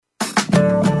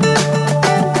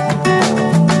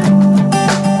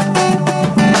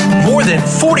than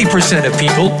 40% of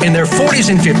people in their 40s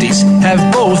and 50s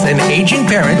have both an aging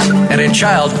parent and a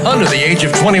child under the age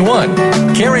of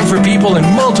 21. Caring for people in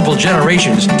multiple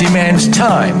generations demands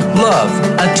time, love,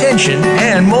 attention,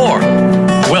 and more.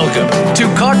 Welcome to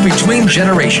Caught Between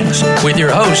Generations with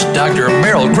your host, Dr.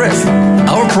 Meryl Griff.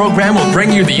 Our program will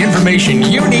bring you the information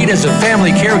you need as a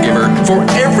family caregiver for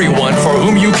everyone for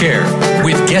whom you care,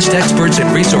 with guest experts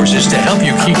and resources to help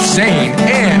you keep sane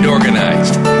and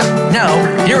organized.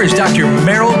 Now, here is Dr.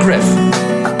 Meryl Griff.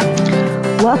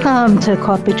 Welcome to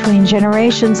Caught Between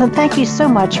Generations, and thank you so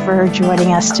much for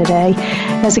joining us today.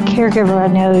 As a caregiver, I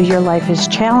know your life is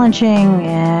challenging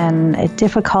and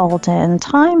difficult, and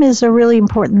time is a really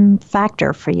important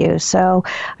factor for you. So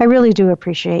I really do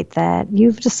appreciate that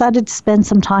you've decided to spend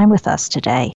some time with us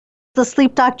today. The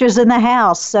sleep doctor's in the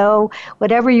house, so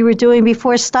whatever you were doing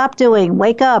before, stop doing.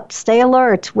 Wake up, stay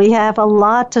alert. We have a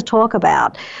lot to talk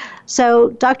about. So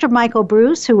Dr. Michael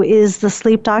Bruce, who is the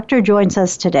sleep doctor, joins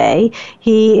us today.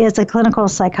 He is a clinical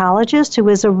psychologist who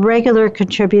is a regular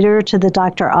contributor to the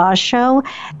Dr. Oz Show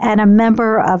and a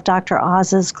member of Dr.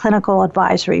 Oz's Clinical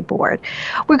Advisory Board.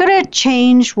 We're going to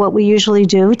change what we usually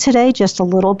do today just a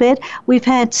little bit. We've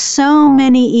had so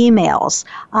many emails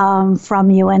from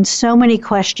you and so many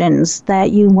questions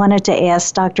that you wanted to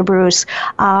ask Dr. Bruce.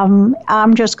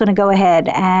 I'm just going to go ahead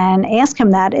and ask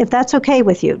him that, if that's okay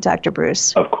with you, Dr.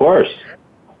 Bruce. Of course.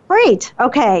 Great.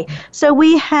 Okay. So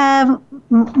we have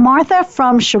Martha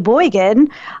from Sheboygan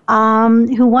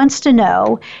who wants to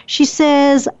know. She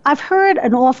says, I've heard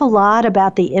an awful lot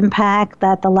about the impact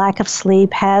that the lack of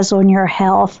sleep has on your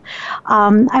health.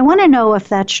 I want to know if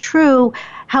that's true.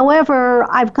 However,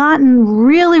 I've gotten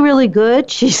really, really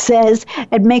good, she says,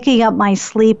 at making up my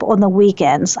sleep on the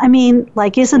weekends. I mean,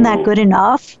 isn't that good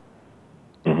enough?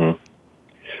 Mm-hmm.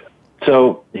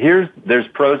 So there's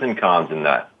pros and cons in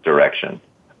that direction.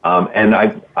 And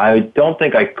I don't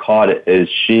think I caught it. Is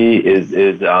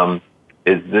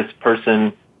this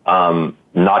person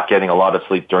not getting a lot of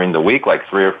sleep during the week, like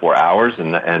 3 or 4 hours,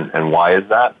 and why is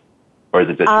that? Or is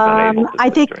it that she's unable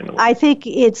to sleep during the week? I think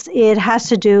it has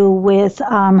to do with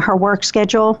her work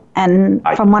schedule, and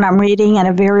from what I'm reading, and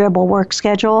a variable work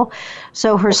schedule.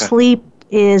 So her sleep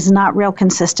is not real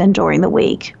consistent during the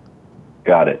week.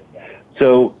 Got it.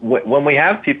 So when we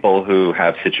have people who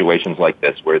have situations like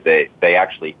this where they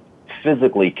actually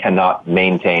physically cannot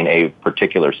maintain a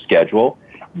particular schedule,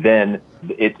 then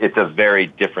it's a very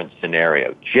different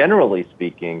scenario. Generally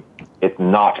speaking, it's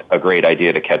not a great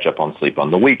idea to catch up on sleep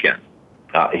on the weekend.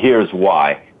 Here's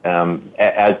why.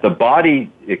 As the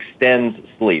body extends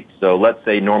sleep, so let's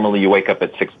say normally you wake up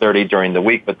at 6:30 during the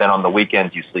week, but then on the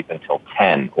weekends you sleep until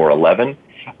 10 or 11,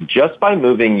 just by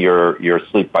moving your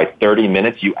sleep by 30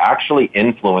 minutes, you actually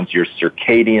influence your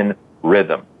circadian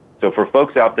rhythm. So for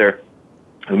folks out there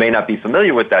who may not be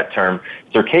familiar with that term,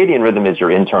 circadian rhythm is your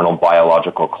internal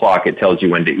biological clock. It tells you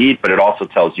when to eat, but it also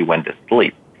tells you when to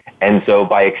sleep. And so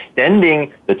by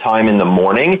extending the time in the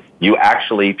morning, you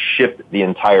actually shift the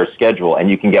entire schedule, and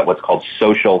you can get what's called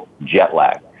social jet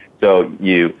lag. So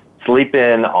you sleep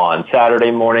in on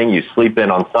Saturday morning, you sleep in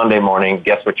on Sunday morning,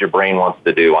 guess what your brain wants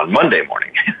to do on Monday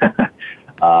morning?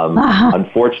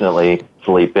 Unfortunately,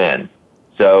 sleep in.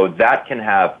 So that can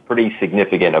have pretty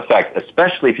significant effect,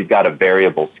 especially if you've got a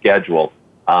variable schedule.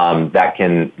 That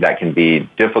can be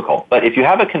difficult. But if you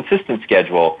have a consistent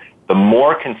schedule, the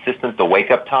more consistent the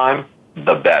wake-up time,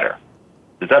 the better.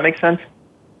 Does that make sense?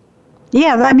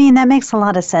 Yeah, I mean, that makes a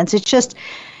lot of sense. It's just,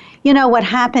 what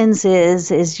happens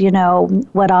is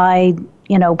what I,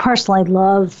 personally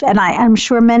love, and I'm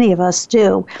sure many of us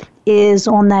do, is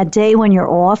on that day when you're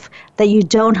off, that you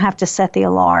don't have to set the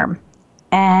alarm.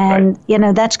 And,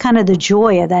 that's kind of the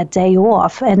joy of that day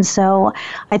off. And so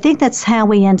I think that's how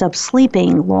we end up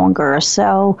sleeping longer.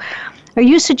 So are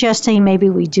you suggesting maybe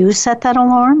we do set that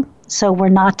alarm so we're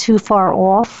not too far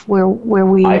off where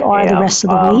we are the rest of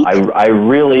the week? I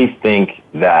really think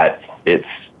that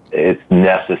it's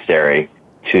necessary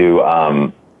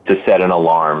to set an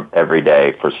alarm every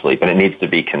day for sleep, and it needs to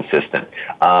be consistent.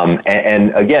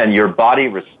 And again, your body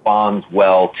responds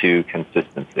well to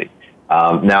consistency.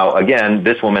 Now, again,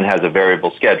 this woman has a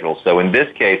variable schedule. So in this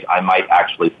case, I might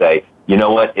actually say, you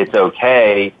know what, it's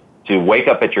okay to wake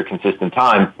up at your consistent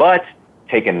time, but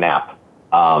take a nap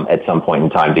at some point in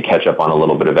time to catch up on a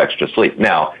little bit of extra sleep.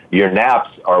 Now, your naps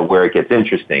are where it gets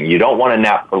interesting. You don't want to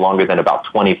nap for longer than about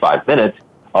 25 minutes.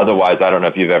 Otherwise, I don't know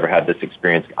if you've ever had this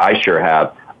experience. I sure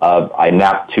have. I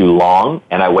nap too long,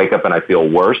 and I wake up and I feel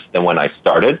worse than when I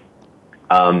started.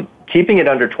 Keeping it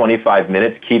under 25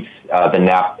 minutes keeps the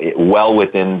nap well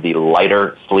within the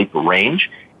lighter sleep range,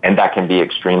 and that can be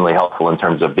extremely helpful in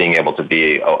terms of being able to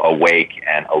be awake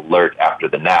and alert after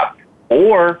the nap.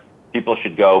 or people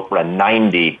should go for a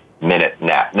 90-minute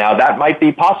nap. Now, that might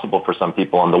be possible for some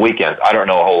people on the weekends. I don't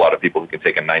know a whole lot of people who can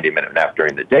take a 90-minute nap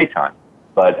during the daytime.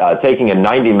 But taking a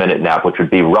 90-minute nap, which would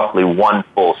be roughly one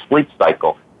full sleep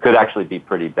cycle, could actually be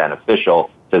pretty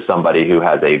beneficial to somebody who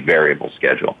has a variable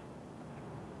schedule.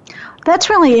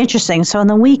 That's really interesting. So on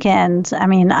the weekends, I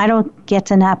mean, I don't get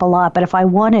to nap a lot, but if I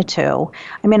wanted to,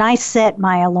 I mean, I set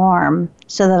my alarm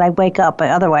so that I wake up.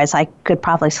 Otherwise, I could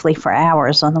probably sleep for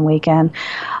hours on the weekend.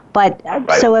 But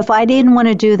right. So if I didn't want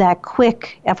to do that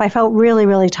quick, if I felt really,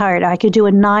 really tired, I could do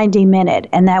a 90-minute,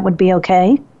 and that would be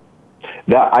okay?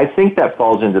 I think that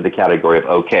falls into the category of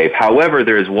okay. However,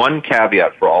 there is one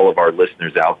caveat for all of our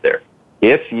listeners out there.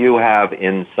 If you have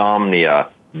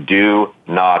insomnia, do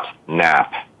not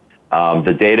nap.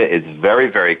 The data is very,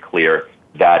 very clear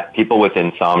that people with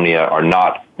insomnia are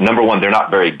not, number one, they're not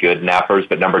very good nappers,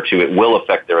 but number two, it will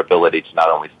affect their ability to not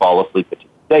only fall asleep, but to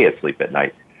stay asleep at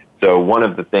night. So one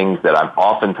of the things that I'm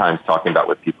oftentimes talking about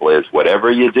with people is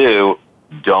whatever you do,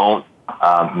 don't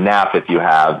nap if you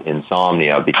have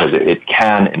insomnia, because it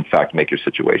can, in fact, make your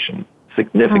situation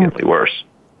significantly worse.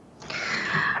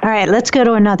 All right, let's go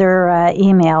to another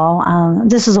email.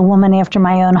 This is a woman after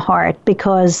my own heart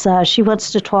because she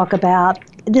wants to talk about,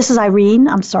 this is Irene,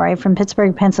 from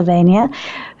Pittsburgh, Pennsylvania,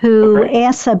 who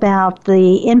asks about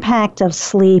the impact of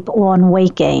sleep on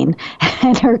weight gain.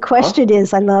 And her question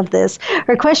is, I love this,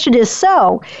 her question is,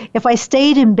 so if I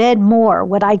stayed in bed more,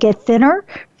 would I get thinner?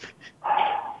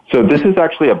 So this is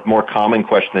actually a more common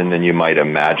question than you might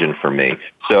imagine for me.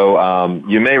 So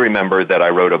you may remember that I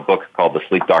wrote a book called The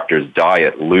Sleep Doctor's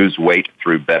Diet, Lose Weight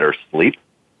Through Better Sleep.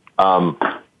 When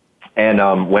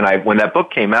that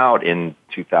book came out in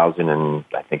 2000, and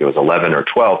I think it was 11 or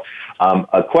 12,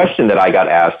 a question that I got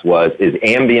asked was, is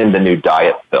Ambien the new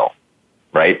diet pill,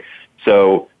 right?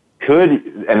 So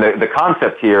the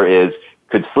concept here is,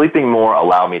 could sleeping more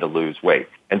allow me to lose weight?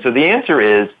 And so the answer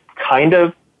is kind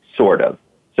of, sort of.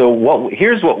 So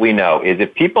here's what we know is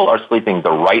if people are sleeping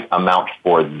the right amount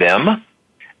for them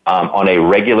on a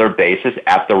regular basis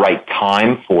at the right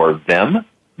time for them,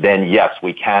 then yes,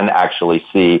 we can actually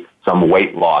see some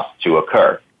weight loss to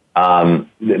occur.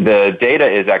 The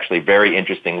data is actually very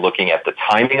interesting looking at the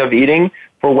timing of eating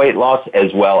for weight loss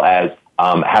as well as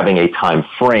having a time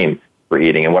frame for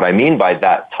eating. And what I mean by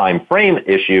that time frame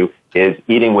issue is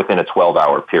eating within a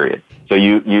 12-hour period. So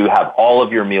you have all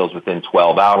of your meals within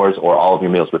 12 hours or all of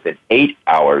your meals within 8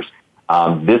 hours.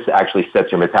 This actually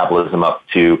sets your metabolism up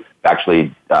to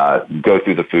actually go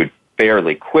through the food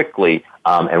fairly quickly,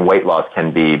 and weight loss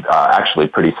can be actually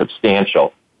pretty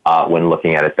substantial when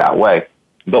looking at it that way.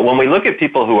 But when we look at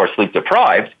people who are sleep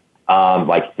deprived,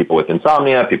 like people with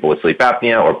insomnia, people with sleep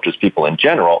apnea, or just people in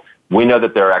general, we know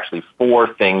that there are actually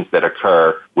 4 things that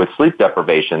occur with sleep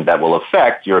deprivation that will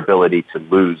affect your ability to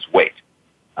lose weight.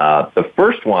 The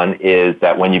first one is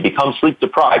that when you become sleep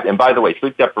deprived, and by the way,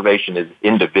 sleep deprivation is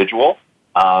individual,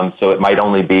 so it might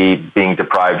only be being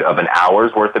deprived of an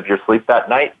hour's worth of your sleep that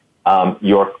night,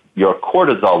 your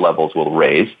cortisol levels will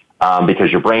raise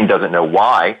because your brain doesn't know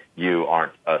why you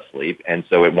aren't asleep, and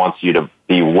so it wants you to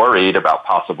be worried about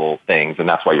possible things, and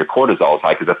that's why your cortisol is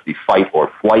high, because that's the fight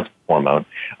or flight hormone.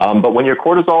 But when your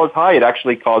cortisol is high, it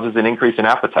actually causes an increase in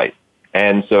appetite.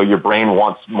 And so your brain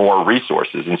wants more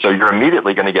resources. And so you're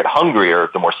immediately going to get hungrier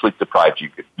the more sleep deprived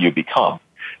you become.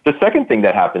 The second thing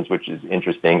that happens, which is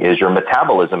interesting, is your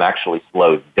metabolism actually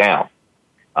slows down.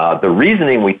 The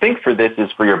reasoning we think for this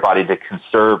is for your body to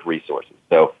conserve resources.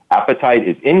 So appetite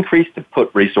is increased to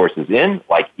put resources in,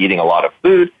 like eating a lot of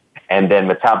food, and then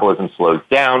metabolism slows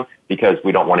down because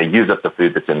we don't want to use up the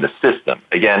food that's in the system.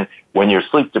 Again, when you're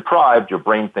sleep deprived, your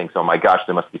brain thinks, oh my gosh,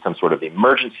 there must be some sort of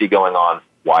emergency going on,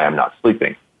 why I'm not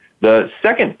sleeping. The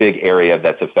second big area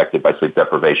that's affected by sleep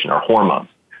deprivation are hormones.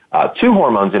 2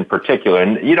 hormones in particular,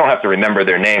 and you don't have to remember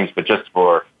their names, but just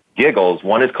for giggles,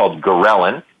 one is called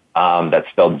ghrelin, that's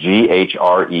spelled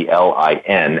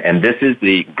G-H-R-E-L-I-N, and this is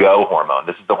the GO hormone.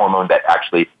 This is the hormone that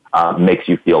actually makes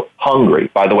you feel hungry.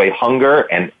 By the way, hunger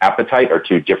and appetite are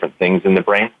 2 different things in the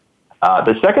brain.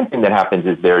 The second thing that happens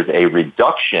is there's a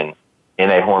reduction in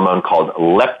a hormone called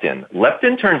leptin.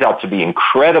 Leptin turns out to be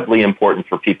incredibly important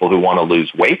for people who want to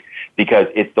lose weight because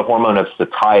it's the hormone of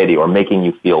satiety or making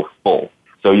you feel full.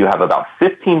 So you have about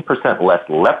 15% less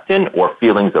leptin or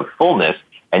feelings of fullness,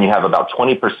 and you have about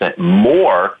 20%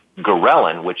 more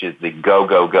ghrelin, which is the go,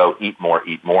 go, go, eat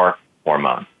more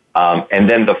hormone. And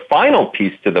then the final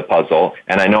piece to the puzzle,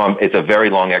 and I know it's a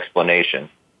very long explanation,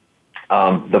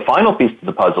 the final piece to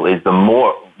the puzzle is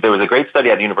there was a great study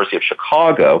at the University of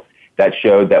Chicago that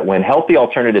showed that when healthy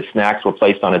alternative snacks were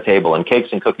placed on a table and cakes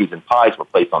and cookies and pies were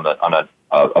placed on an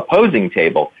opposing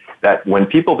table, that when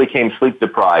people became sleep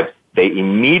deprived, they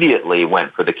immediately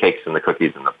went for the cakes and the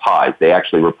cookies and the pies. They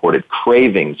actually reported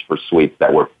cravings for sweets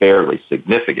that were fairly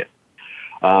significant.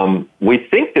 We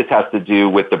think this has to do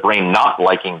with the brain not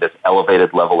liking this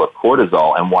elevated level of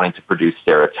cortisol and wanting to produce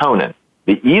serotonin.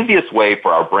 The easiest way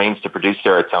for our brains to produce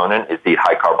serotonin is to eat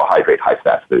high carbohydrate, high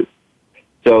fat foods.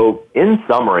 So in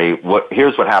summary,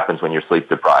 here's what happens when you're sleep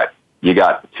deprived. You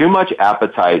got too much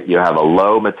appetite, you have a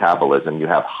low metabolism, you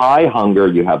have high hunger,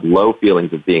 you have low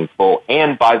feelings of being full,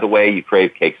 and by the way, you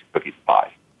crave cakes, cookies,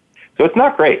 pies. So it's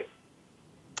not great.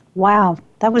 Wow,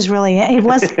 that was really, it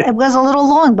was a little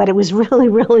long, but it was really,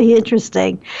 really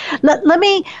interesting. Let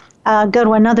me go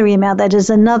to another email that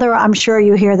is another, I'm sure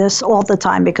you hear this all the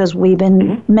time because we've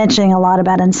been mentioning a lot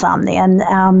about insomnia.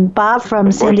 And Bob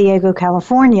from San Diego,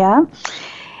 California,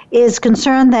 is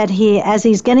concerned that as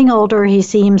he's getting older, he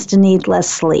seems to need less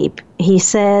sleep. He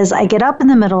says, I get up in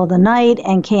the middle of the night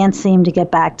and can't seem to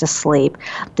get back to sleep.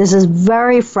 This is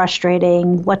very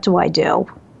frustrating. What do I do?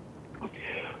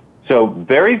 So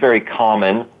very, very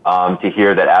common to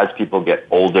hear that as people get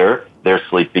older, their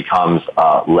sleep becomes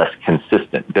less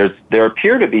consistent. There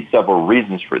appear to be several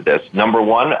reasons for this. Number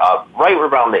one, right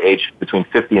around the age between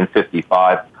 50 and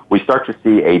 55, we start to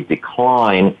see a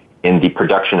decline in the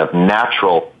production of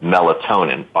natural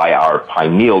melatonin by our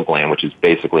pineal gland, which is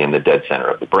basically in the dead center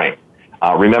of the brain.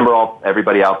 Remember,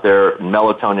 everybody out there,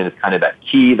 melatonin is kind of that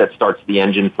key that starts the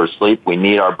engine for sleep. We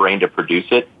need our brain to produce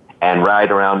it. And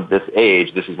right around this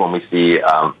age, this is when we see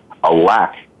a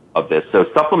lack of this. So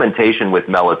supplementation with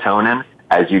melatonin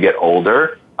as you get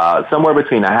older, somewhere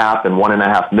between 0.5 and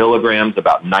 1.5 milligrams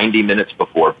about 90 minutes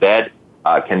before bed,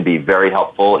 can be very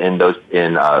helpful in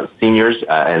seniors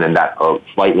and in that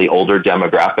slightly older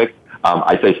demographic.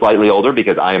 I say slightly older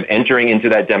because I am entering into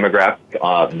that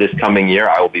demographic this coming year.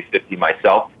 I will be 50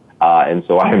 myself, and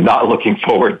so I am not looking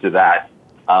forward to that.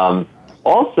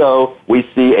 Also, we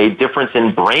see a difference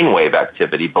in brainwave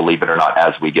activity, believe it or not,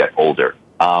 as we get older.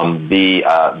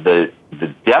 The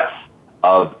depth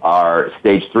of our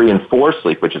stage 3 and 4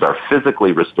 sleep, which is our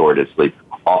physically restorative sleep,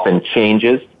 often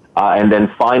changes. And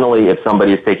then finally, if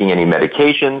somebody is taking any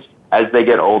medications as they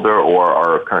get older or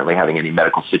are currently having any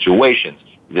medical situations,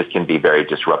 this can be very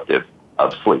disruptive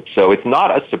of sleep. So it's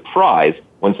not a surprise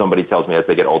when somebody tells me as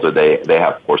they get older they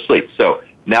have poor sleep. So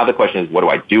now the question is, what do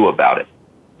I do about it?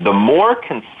 The more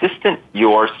consistent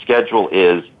your schedule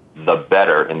is, the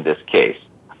better in this case.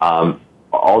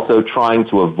 Also trying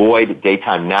to avoid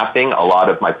daytime napping. A lot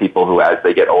of my people who, as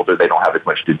they get older, they don't have as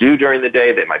much to do during the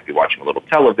day. They might be watching a little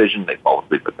television. They fall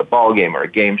asleep at the ball game or a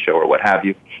game show or what have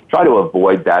you. Try to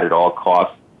avoid that at all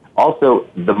costs. Also,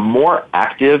 the more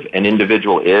active an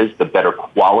individual is, the better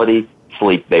quality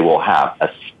sleep they will have,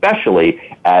 especially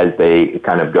as they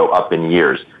kind of go up in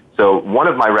years. So one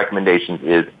of my recommendations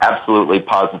is absolutely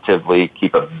positively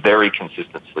keep a very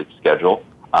consistent sleep schedule,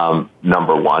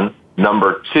 number one.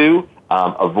 Number two,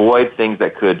 avoid things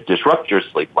that could disrupt your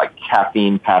sleep, like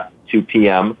caffeine past 2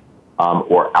 p.m.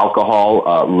 Or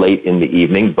alcohol late in the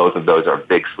evening. Both of those are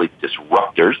big sleep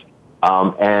disruptors.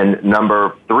 And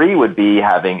number three would be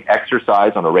having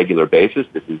exercise on a regular basis.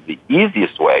 This is the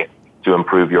easiest way to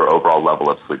improve your overall level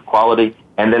of sleep quality.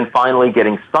 And then finally,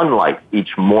 getting sunlight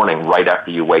each morning right after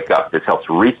you wake up. This helps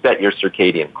reset your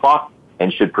circadian clock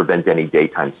and should prevent any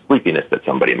daytime sleepiness that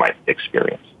somebody might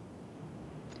experience.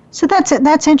 So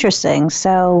that's interesting.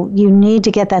 So you need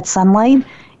to get that sunlight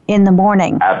in the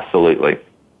morning. Absolutely.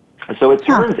 So it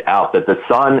turns out that the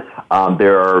sun,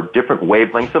 there are different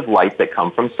wavelengths of light that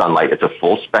come from sunlight. It's a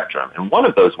full spectrum. And one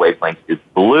of those wavelengths is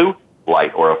blue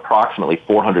light, or approximately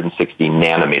 460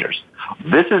 nanometers.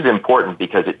 This is important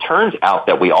because it turns out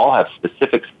that we all have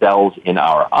specific cells in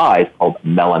our eyes called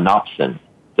melanopsin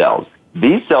cells.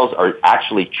 These cells are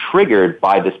actually triggered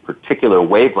by this particular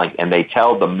wavelength, and they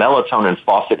tell the melatonin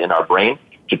faucet in our brain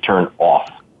to turn off.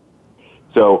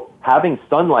 So having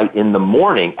sunlight in the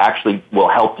morning actually will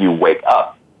help you wake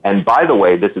up. And by the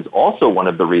way, this is also one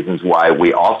of the reasons why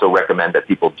we also recommend that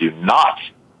people do not,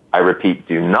 I repeat,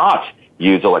 do not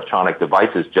use electronic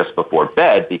devices just before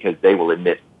bed, because they will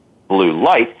emit blue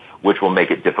light, which will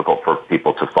make it difficult for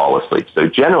people to fall asleep. So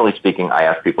generally speaking, I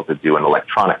ask people to do an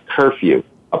electronic curfew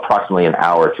approximately an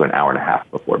hour to an hour and a half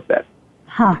before bed.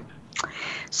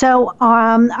 So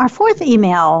our fourth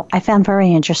email I found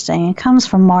very interesting. It comes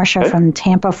from Marcia from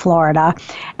Tampa, Florida.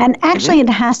 And actually it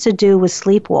has to do with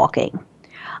sleepwalking.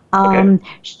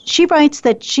 She writes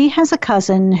that she has a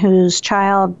cousin whose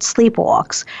child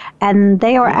sleepwalks, and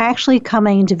they are actually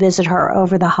coming to visit her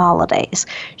over the holidays.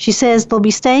 She says they'll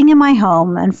be staying in my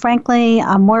home, and frankly,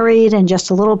 I'm worried and just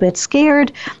a little bit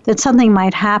scared that something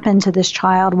might happen to this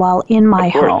child while in my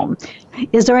home.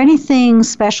 Is there anything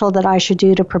special that I should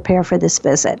do to prepare for this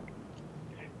visit?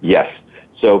 Yes.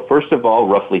 So first of all,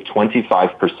 roughly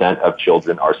 25% of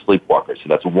children are sleepwalkers. So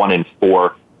that's 1 in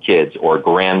 4 kids or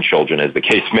grandchildren, as the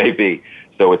case may be.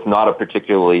 So it's not a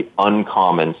particularly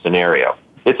uncommon scenario.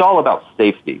 It's all about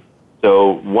safety.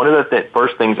 So one of the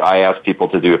first things I ask people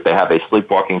to do if they have a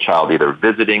sleepwalking child, either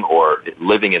visiting or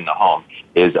living in the home,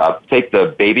 is take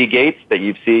the baby gates that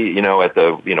you see, at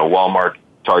the, Walmart,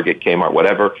 Target, Kmart,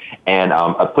 whatever, and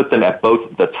put them at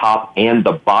both the top and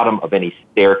the bottom of any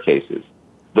staircases.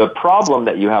 The problem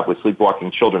that you have with sleepwalking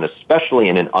children, especially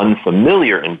in an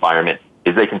unfamiliar environment,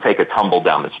 is they can take a tumble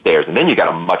down the stairs, and then you got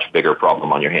a much bigger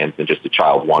problem on your hands than just a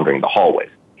child wandering the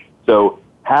hallways. So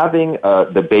having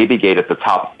the baby gate at the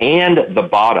top and the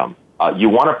bottom, you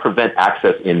want to prevent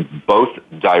access in both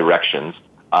directions.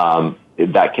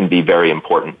 That can be very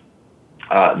important.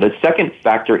 The second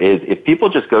factor is if people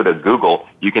just go to Google,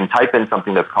 you can type in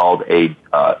something that's called a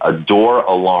door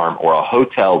alarm or a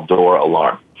hotel door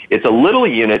alarm. It's a little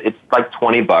unit, it's like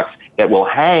 $20, that will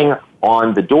hang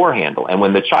on the door handle. And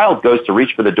when the child goes to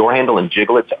reach for the door handle and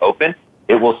jiggle it to open,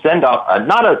 it will send off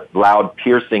not a loud,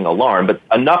 piercing alarm, but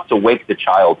enough to wake the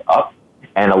child up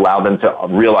and allow them to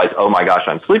realize, oh my gosh,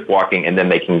 I'm sleepwalking, and then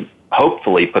they can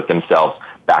hopefully put themselves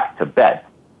back to bed.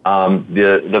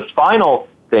 The final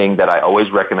thing that I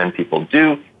always recommend people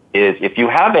do is if you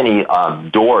have any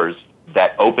doors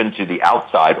that open to the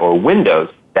outside or windows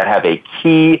that have a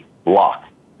key lock,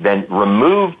 then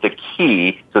remove the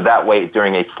key so that way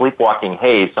during a sleepwalking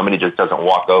haze, somebody just doesn't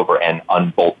walk over and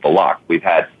unbolt the lock.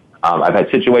 I've had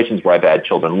situations where I've had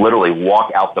children literally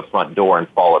walk out the front door and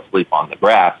fall asleep on the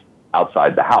grass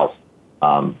outside the house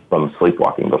from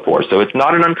sleepwalking before. So it's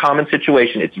not an uncommon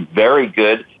situation. It's very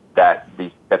good that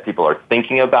people are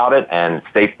thinking about it, and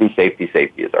safety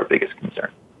is our biggest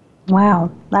concern. Wow,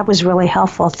 that was really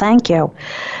helpful. Thank you.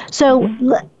 So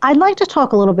I'd like to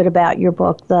talk a little bit about your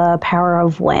book, The Power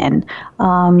of When,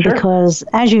 because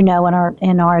as you know,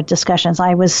 in our discussions,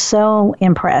 I was so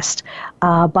impressed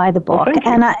by the book.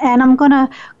 And I'm going to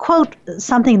quote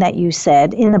something that you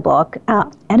said in the book.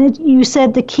 You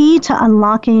said the key to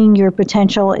unlocking your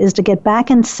potential is to get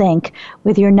back in sync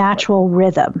with your natural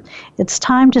rhythm. It's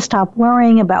time to stop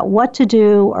worrying about what to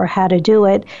do or how to do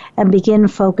it and begin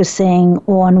focusing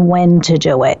on when to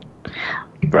do it,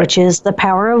 which is the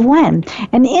power of when.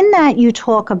 And in that, you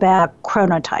talk about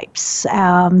chronotypes.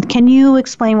 Can you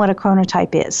explain what a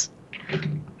chronotype is?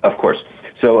 Of course.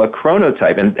 So a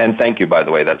chronotype, and thank you, by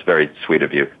the way, that's very sweet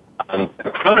of you. A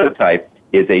chronotype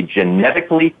is a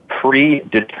genetically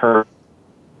predetermined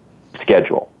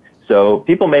schedule. So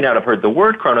people may not have heard the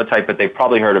word chronotype, but they've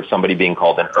probably heard of somebody being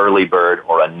called an early bird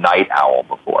or a night owl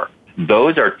before.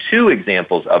 Those are 2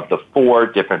 examples of the 4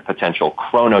 different potential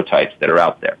chronotypes that are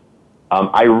out there.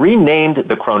 I renamed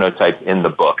the chronotypes in the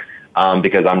book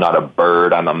because I'm not a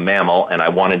bird, I'm a mammal, and I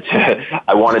wanted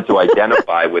to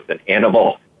identify with an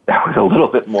animal that was a little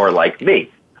bit more like me.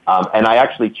 And I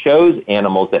actually chose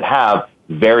animals that have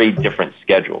very different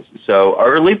schedules. So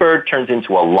early bird turns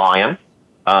into a lion.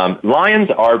 Lions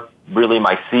are really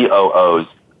my COOs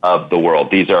of the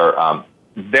world. These are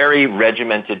very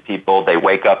regimented people. They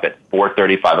wake up at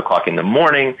 4:30, 5 o'clock in the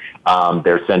morning.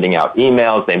 They're sending out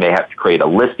emails. They may have to create a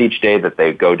list each day that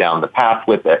they go down the path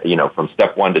with, from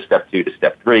step 1 to step 2 to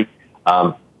step 3.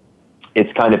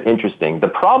 It's kind of interesting. The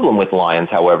problem with lions,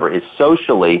 however, is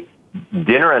socially,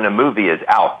 dinner and a movie is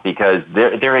out because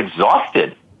they're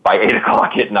exhausted by 8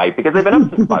 o'clock at night because they've been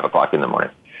up since 5 o'clock in the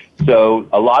morning. So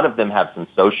a lot of them have some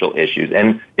social issues.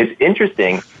 And it's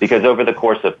interesting because over the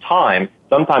course of time,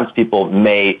 sometimes people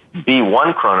may be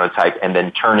one chronotype and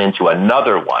then turn into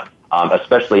another one,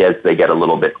 especially as they get a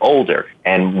little bit older.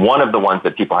 And one of the ones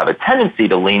that people have a tendency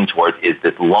to lean towards is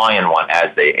this lion one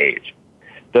as they age.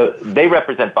 They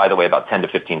represent, by the way, about 10 to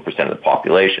 15% of the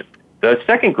population. The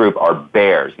second group are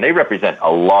bears, and they represent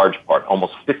a large part,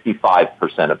 almost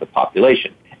 55% of the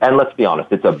population. And let's be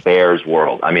honest, it's a bear's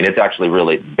world. I mean, it's actually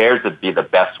really, bears would be the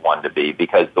best one to be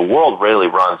because the world really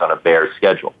runs on a bear's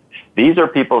schedule. These are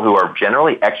people who are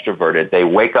generally extroverted. They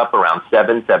wake up around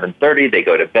 7:30. They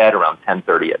go to bed around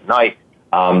 10:30 at night.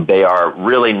 They are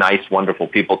really nice, wonderful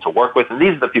people to work with, and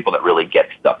these are the people that really get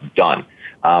stuff done.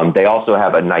 They also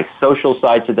have a nice social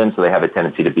side to them, so they have a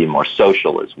tendency to be more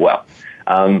social as well.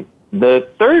 The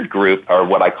third group are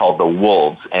what I call the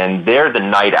wolves, and they're the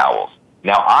night owls.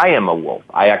 Now, I am a wolf.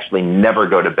 I actually never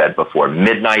go to bed before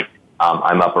midnight.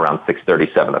 I'm up around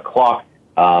 6:30, 7 o'clock,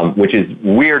 which is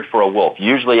weird for a wolf.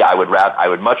 Usually I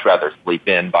would much rather sleep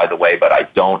in, by the way, but I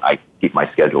don't. I keep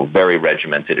my schedule very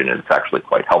regimented, and it's actually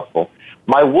quite helpful.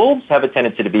 My wolves have a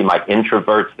tendency to be my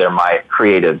introverts. They're my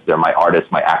creatives. They're my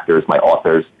artists, my actors, my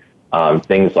authors,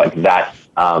 things like that.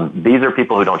 These are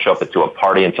people who don't show up to a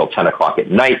party until 10 o'clock at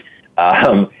night.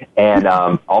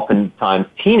 Oftentimes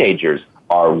teenagers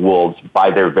are wolves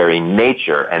by their very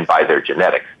nature and by their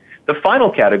genetics. The final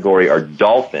category are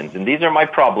dolphins, and these are my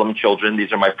problem children.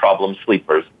 These are my problem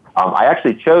sleepers. I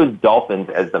actually chose dolphins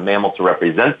as the mammal to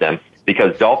represent them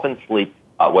because dolphins sleep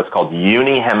what's called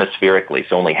unihemispherically,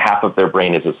 so only half of their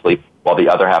brain is asleep while the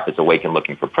other half is awake and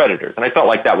looking for predators. And I felt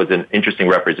like that was an interesting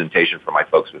representation for my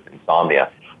folks with insomnia.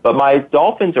 But my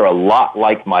dolphins are a lot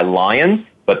like my lions,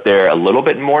 but they're a little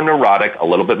bit more neurotic, a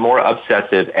little bit more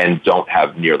obsessive, and don't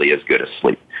have nearly as good a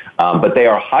sleep. But they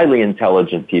are highly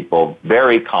intelligent people,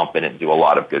 very confident, do a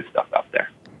lot of good stuff out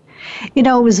there. You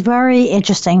know, it was very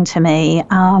interesting to me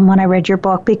when I read your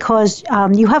book because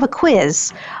you have a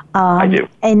quiz I do.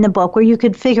 in the book where you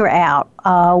could figure out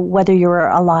whether you're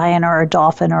a lion or a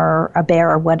dolphin or a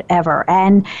bear or whatever.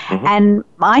 And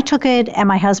I took it and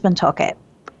my husband took it.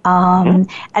 And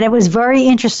it was very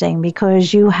interesting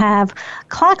because you have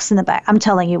clocks in the back. I'm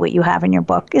telling you what you have in your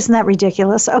book. Isn't that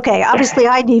ridiculous? Okay, obviously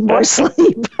I need more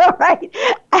sleep, right?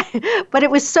 But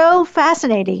it was so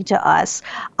fascinating to us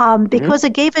because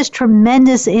it gave us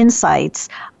tremendous insights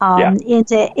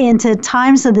into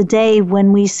times of the day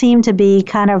when we seem to be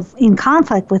kind of in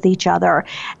conflict with each other.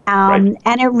 And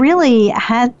it really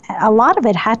had, a lot of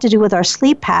it had to do with our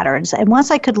sleep patterns. And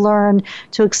once I could learn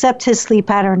to accept his sleep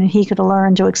pattern and he could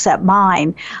learn to accept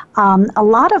mine, a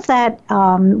lot of that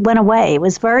went away. It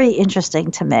was very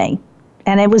interesting to me.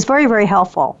 And it was very, very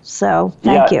helpful. So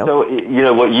thank you. So, you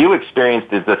know, what you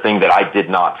experienced is the thing that I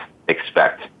did not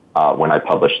expect when I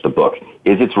published the book,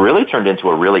 is it's really turned into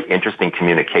a really interesting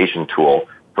communication tool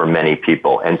for many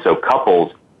people. And so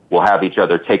couples will have each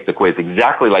other take the quiz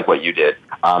exactly like what you did.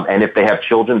 And if they have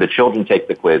children, the children take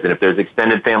the quiz. And if there's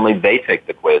extended family, they take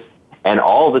the quiz. And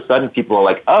all of a sudden people are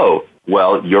like, oh,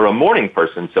 well, you're a morning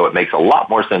person, so it makes a lot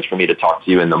more sense for me to talk to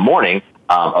you in the morning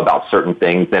about certain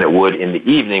things than it would in the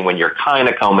evening when you're kind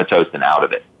of comatose and out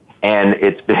of it. And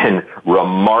it's been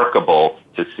remarkable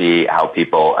to see how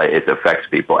it affects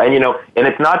people. And, you know, and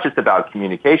it's not just about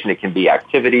communication. It can be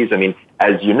activities. I mean,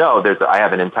 as you know, I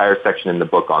have an entire section in the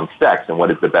book on sex and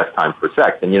what is the best time for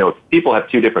sex. And, you know, if people have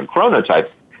two different chronotypes,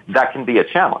 that can be a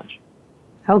challenge.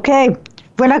 Okay.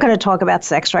 We're not going to talk about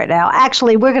sex right now.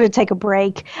 Actually, we're going to take a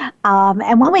break.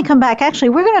 And when we come back, actually,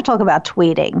 we're going to talk about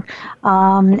tweeting.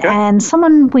 And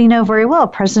someone we know very well,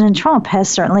 President Trump, has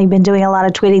certainly been doing a lot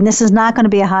of tweeting. This is not going to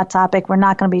be a hot topic. We're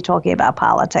not going to be talking about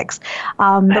politics.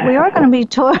 But we are going to be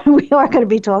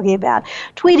talking about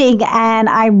tweeting. And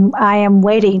I am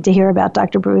waiting to hear about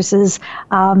Dr. Bruce's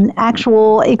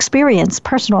actual experience,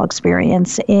 personal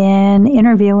experience in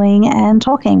interviewing and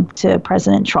talking to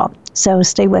President Trump. So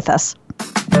stay with us.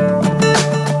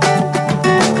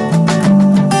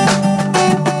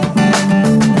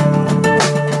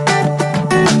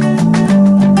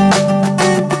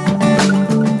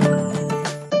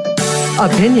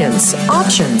 Opinions,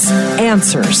 options,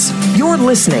 answers. You're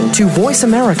listening to Voice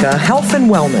America Health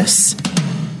and Wellness.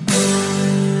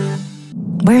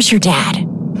 Where's your dad?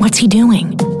 What's he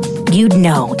doing? You'd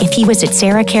know if he was at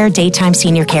Sarah Care Daytime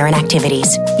Senior Care and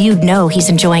Activities. You'd know he's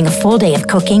enjoying a full day of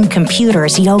cooking,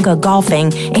 computers, yoga,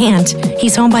 golfing, and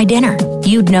he's home by dinner.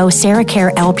 You'd know Sarah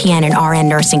Care LPN and RN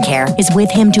Nursing Care is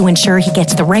with him to ensure he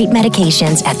gets the right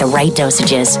medications at the right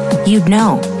dosages. You'd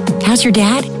know. How's your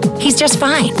dad? He's just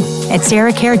fine. At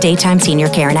Sarah Care Daytime Senior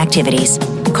Care and Activities.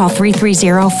 Call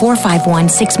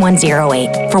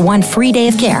 330-451-6108 for one free day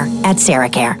of care at Sarah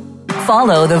Care.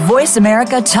 Follow the Voice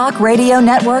America Talk Radio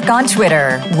Network on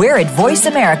Twitter. We're at Voice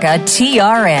America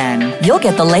TRN. You'll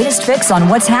get the latest fix on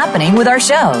what's happening with our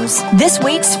shows, this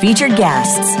week's featured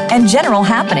guests, and general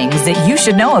happenings that you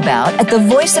should know about at the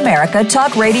Voice America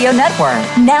Talk Radio Network.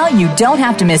 Now you don't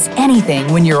have to miss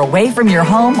anything when you're away from your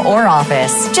home or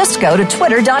office. Just go to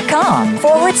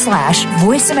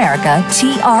twitter.com/Voice America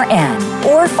TRN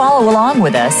or follow along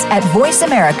with us at Voice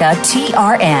America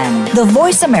TRN, the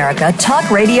Voice America Talk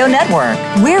Radio Network.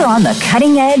 We're on the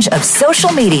cutting edge of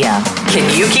social media. Can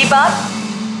you keep up?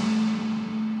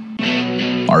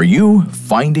 Are you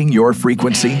finding your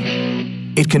frequency?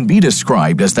 It can be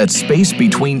described as that space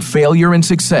between failure and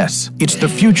success. It's the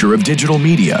future of digital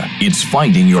media. It's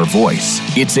finding your voice.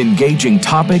 It's engaging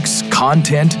topics,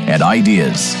 content, and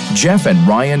ideas. Jeff and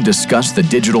Ryan discuss the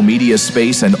digital media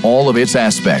space and all of its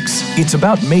aspects. It's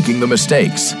about making the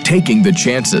mistakes, taking the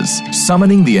chances,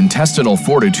 summoning the intestinal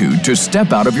fortitude to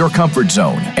step out of your comfort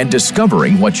zone, and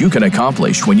discovering what you can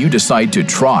accomplish when you decide to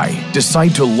try,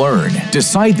 decide to learn,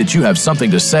 decide that you have something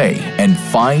to say, and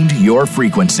find your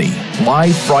frequency.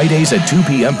 Live Fridays at 2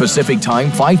 p.m. Pacific Time,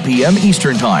 5 p.m.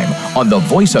 Eastern Time on the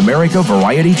Voice America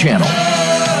Variety Channel.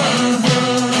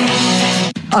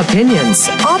 Opinions,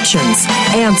 options,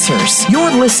 answers.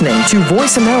 You're listening to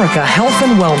Voice America Health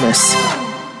and Wellness.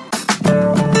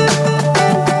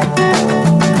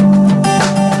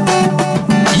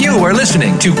 You are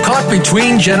listening to Caught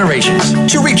Between Generations.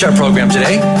 To reach our program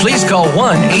today, please call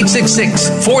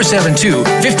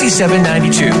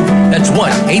 1-866-472-5792. That's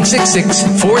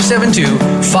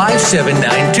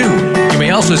 1-866-472-5792. You may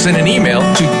also send an email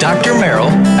to Dr. Merrill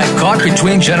at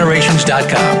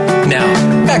caughtbetweengenerations.com. Now,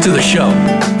 back to the show.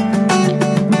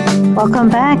 Welcome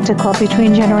back to Caught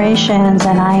Between Generations,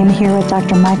 and I am here with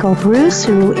Dr. Michael Breus,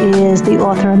 who is the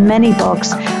author of many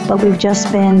books, but we've just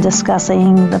been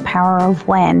discussing The Power of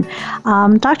When.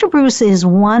 Dr. Breus is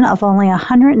one of only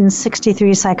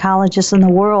 163 psychologists in the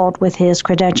world with his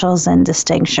credentials and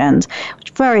distinctions,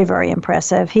 which is very, very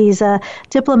impressive. He's a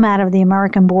diplomat of the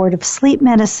American Board of Sleep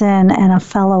Medicine and a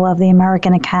fellow of the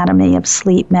American Academy of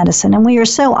Sleep Medicine, and we are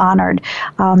so honored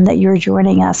that you're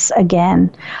joining us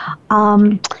again.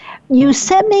 You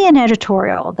sent me an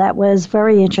editorial that was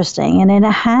very interesting, and it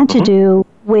had to do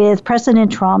with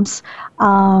President Trump's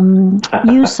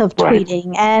use of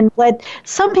tweeting and what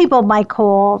some people might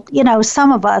call,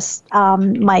 some of us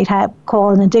might call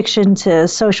an addiction to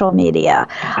social media.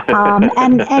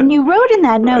 And you wrote in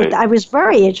that note, I was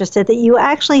very interested that you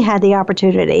actually had the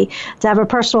opportunity to have a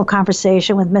personal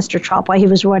conversation with Mr. Trump while he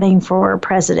was running for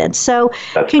president. So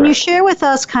can you share with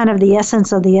us kind of the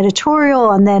essence of the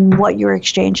editorial and then what your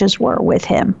exchanges were with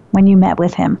him when you met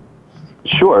with him?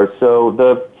 Sure. So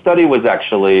the study was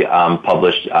actually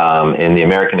published in the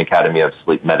American Academy of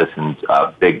Sleep Medicine's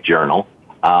big journal,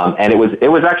 and it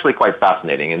was actually quite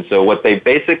fascinating. And so what they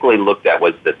basically looked at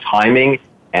was the timing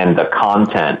and the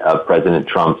content of President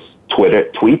Trump's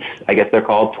tweets, I guess they're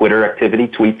called, Twitter activity,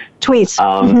 tweets.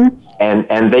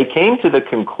 And they came to the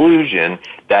conclusion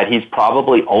that he's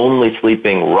probably only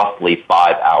sleeping roughly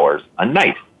 5 hours a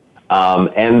night.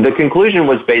 And the conclusion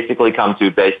was basically come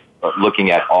to looking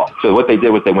at so what they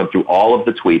did was they went through all of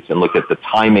the tweets and looked at the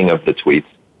timing of the tweets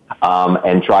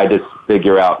and tried to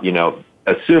figure out,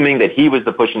 assuming that he was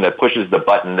the person that pushes the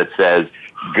button that says,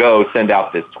 go send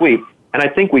out this tweet. And I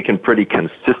think we can pretty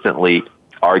consistently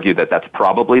argue that that's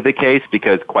probably the case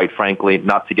because, quite frankly,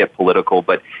 not to get political,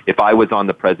 but if I was on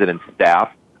the president's staff,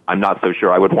 I'm not so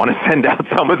sure I would want to send out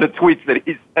some of the tweets that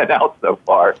he's sent out so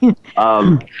far.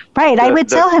 Right. I would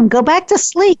tell him, go back to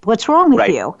sleep. What's wrong with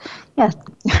you? Yeah.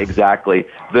 Exactly.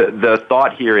 The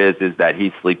thought here is that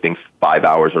he's sleeping 5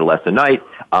 hours or less a night,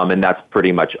 and that's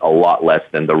pretty much a lot less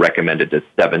than the recommended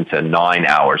 7 to 9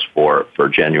 hours for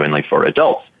genuinely for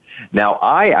adults. Now,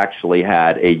 I actually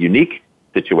had a unique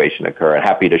situation occur. I'm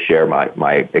happy to share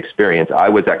my experience. I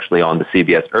was actually on the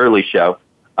CBS Early Show.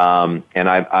 And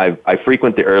I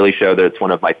frequent the Early Show. That's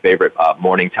one of my favorite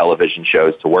morning television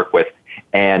shows to work with.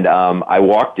 And I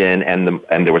walked in, and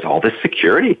there was all this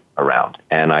security around.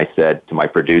 And I said to my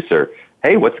producer,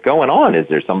 "Hey, what's going on? Is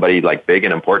there somebody like big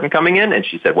and important coming in?" And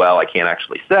she said, "Well, I can't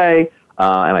actually say."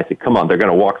 And I said, "Come on, they're going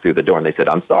to walk through the door." And they said,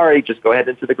 "I'm sorry, just go ahead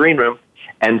into the green room."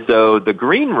 And so the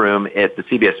green room at the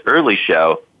CBS Early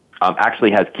Show actually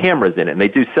has cameras in it, and they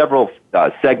do several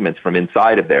segments from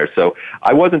inside of there. So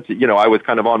I wasn't, I was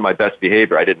kind of on my best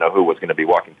behavior. I didn't know who was going to be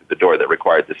walking through the door that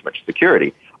required this much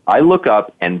security. I look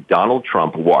up, and Donald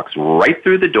Trump walks right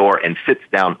through the door and sits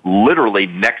down literally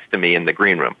next to me in the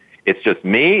green room. It's just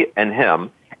me and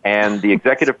him, and the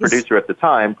executive producer at the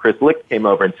time, Chris Licht, came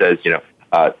over and says,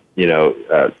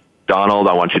 Donald,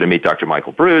 I want you to meet Dr.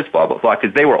 Michael Breus, blah, blah, blah,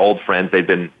 because they were old friends.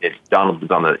 Donald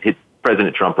was on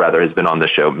President Trump, has been on the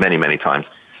show many, many times.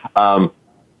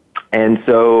 And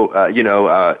so,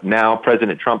 now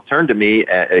President Trump turned to me.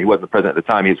 He wasn't the president at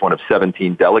the time. He was one of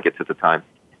 17 delegates at the time.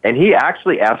 And he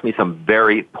actually asked me some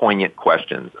very poignant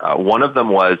questions. One of them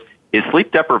was, is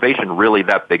sleep deprivation really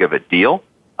that big of a deal?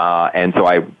 And so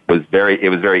it was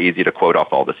very easy to quote off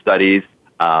all the studies.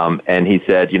 And he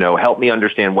said, help me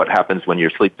understand what happens when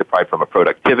you're sleep deprived from a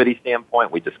productivity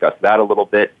standpoint. We discussed that a little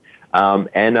bit.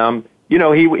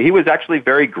 He was actually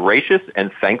very gracious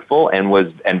and thankful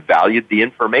and valued the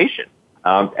information.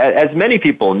 As many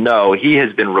people know, he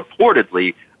has been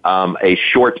reportedly a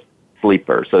short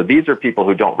sleeper. So these are people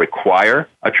who don't require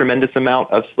a tremendous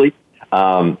amount of sleep.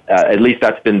 At least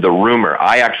that's been the rumor.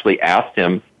 I actually asked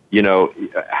him,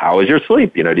 how is your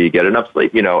sleep? Do you get enough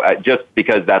sleep? Just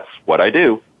because that's what I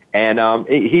do. And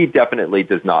he definitely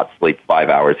does not sleep 5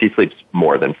 hours. He sleeps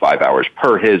more than 5 hours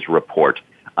per his report.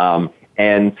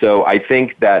 And so I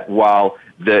think that while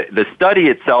the study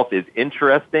itself is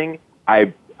interesting,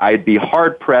 I'd be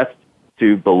hard-pressed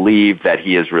to believe that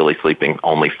he is really sleeping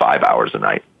only 5 hours a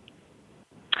night.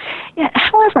 Yeah,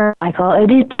 however, Michael, it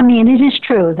is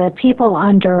true that people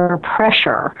under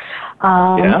pressure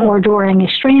or during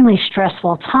extremely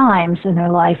stressful times in their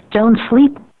life don't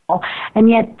sleep well, and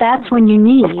yet that's when you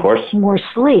need more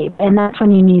sleep, and that's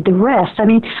when you need the rest. I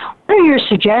mean, what are your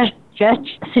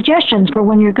suggestions for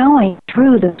when you're going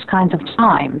through those kinds of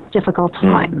times, difficult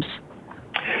times?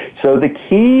 So the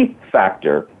key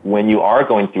factor when you are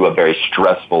going through a very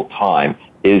stressful time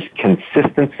is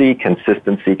consistency.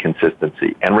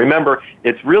 And remember,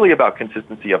 it's really about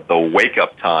consistency of the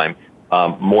wake-up time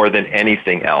more than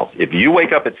anything else. If you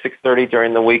wake up at 6:30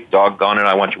 during the week, doggone it,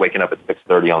 I want you waking up at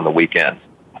 6:30 on the weekends.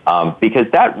 Because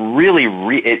that really,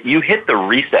 you hit the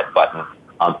reset button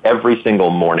every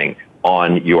single morning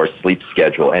on your sleep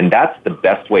schedule. And that's the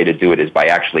best way to do it, is by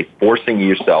actually forcing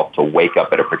yourself to wake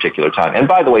up at a particular time. And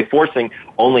by the way, forcing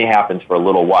only happens for a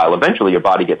little while. Eventually your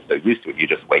body gets so used to it, you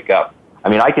just wake up. I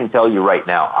mean, I can tell you right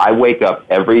now, I wake up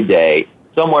every day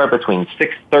somewhere between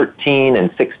 6:13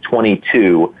 and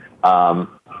 6:22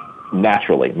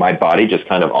 naturally. My body just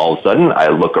kind of all of a sudden, I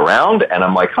look around and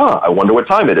I'm like, I wonder what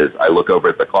time it is. I look over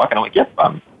at the clock and I'm like, yep,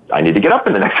 I need to get up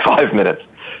in the next 5 minutes.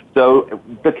 So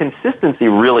the consistency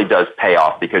really does pay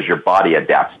off because your body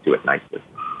adapts to it nicely.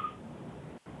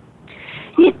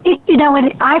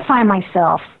 And I find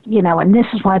myself, and this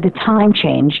is why the time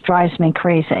change drives me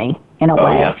crazy in a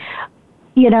way. Yeah.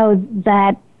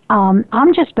 That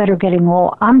I'm just better getting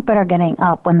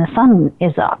up when the sun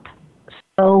is up.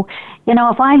 So,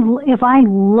 if I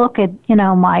look at,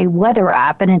 my weather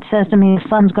app and it says to me the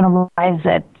sun's going to rise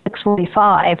at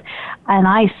 6:45, and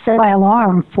I set my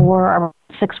alarm for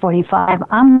 6:45,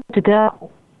 I'm good to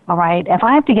go. All right. If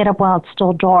I have to get up while it's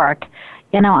still dark,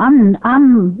 I'm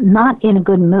not in a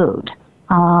good mood.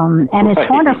 And it's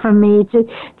harder for me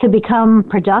to become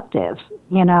productive,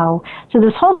 So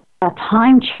this whole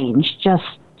time change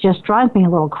just drives me a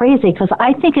little crazy because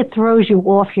I think it throws you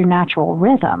off your natural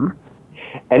rhythm.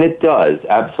 And it does,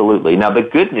 absolutely. Now, the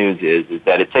good news is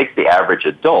that it takes the average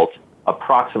adult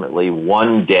approximately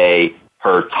 1 day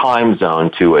per time zone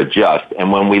to adjust.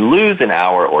 And when we lose an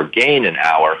hour or gain an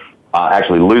hour,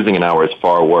 actually losing an hour is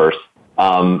far worse,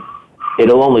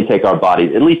 it'll only take our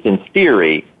bodies, at least in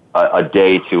theory, a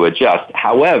day to adjust.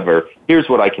 However, here's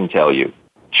what I can tell you.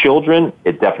 Children,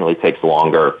 it definitely takes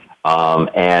longer.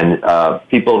 And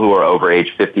people who are over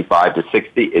age 55 to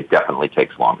 60, it definitely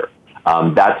takes longer.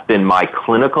 That's been my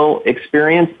clinical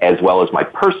experience as well as my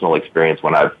personal experience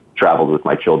when I've traveled with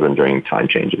my children during time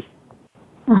changes.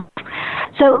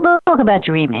 So let's talk about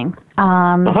dreaming.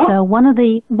 So one of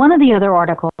the other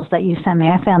articles that you sent me,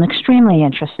 I found extremely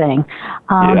interesting,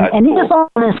 and it is on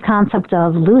this concept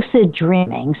of lucid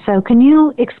dreaming. So can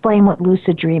you explain what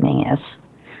lucid dreaming is?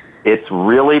 It's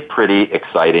really pretty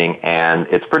exciting and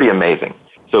it's pretty amazing.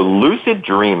 So lucid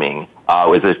dreaming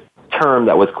is a term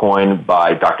that was coined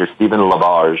by Dr. Stephen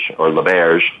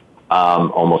LaBerge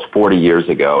almost 40 years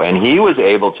ago, and he was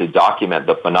able to document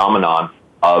the phenomenon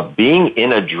of being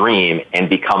in a dream and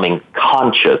becoming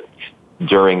conscious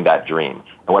during that dream.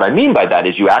 And what I mean by that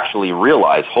is you actually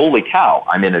realize, holy cow,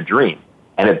 I'm in a dream.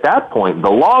 And at that point,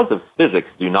 the laws of physics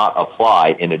do not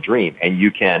apply in a dream, and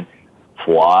you can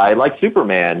fly like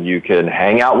Superman, you can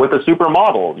hang out with a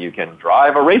supermodel, you can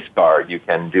drive a race car, you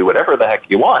can do whatever the heck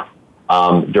you want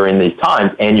during these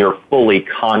times, and you're fully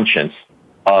conscious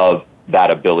of that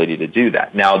ability to do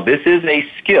that. Now, this is a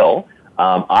skill.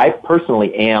 I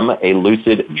personally am a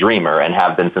lucid dreamer and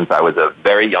have been since I was a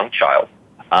very young child.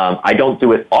 I don't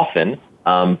do it often,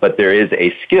 but there is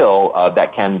a skill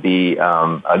that can be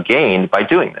gained by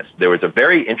doing this. There was a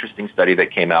very interesting study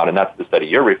that came out, and that's the study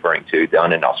you're referring to,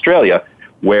 down in Australia,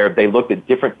 where they looked at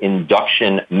different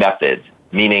induction methods,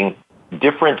 meaning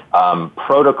different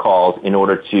protocols in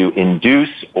order to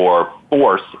induce or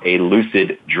force a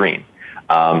lucid dream.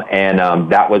 And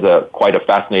that was quite a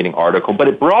fascinating article, but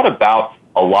it brought about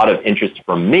a lot of interest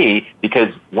from me because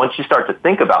once you start to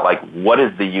think about, like, what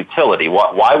is the utility?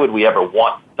 Why would we ever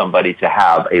want somebody to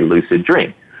have a lucid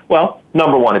dream? Well,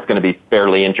 number one, it's going to be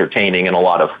fairly entertaining and a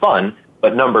lot of fun.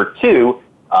 But number two,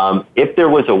 if there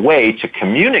was a way to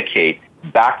communicate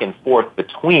back and forth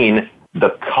between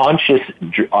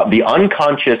the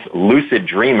unconscious lucid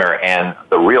dreamer and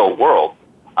the real world,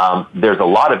 there's a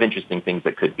lot of interesting things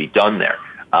that could be done there.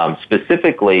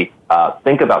 Specifically,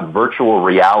 think about virtual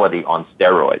reality on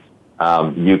steroids.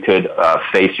 You could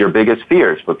face your biggest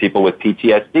fears. For people with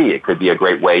PTSD, it could be a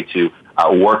great way to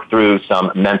work through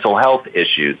some mental health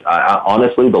issues.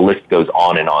 Honestly, the list goes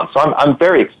on and on. So I'm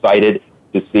very excited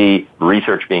to see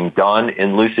research being done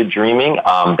in lucid dreaming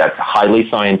that's highly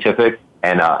scientific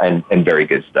and very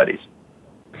good studies.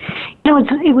 You know,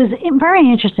 it was very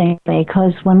interesting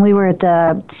because when we were at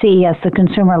the CES, the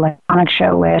Consumer Electronics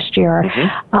Show last year,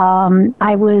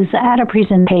 I was at a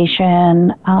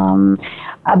presentation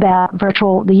about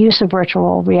the use of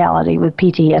virtual reality with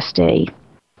PTSD.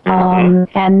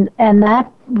 And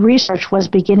that research was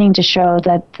beginning to show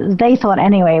that they thought,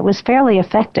 anyway, it was fairly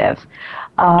effective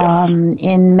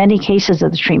in many cases of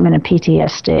the treatment of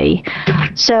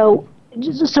PTSD. So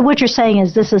what you're saying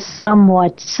is this is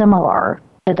somewhat similar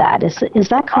to that. Is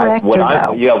that correct? What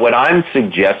I'm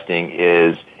suggesting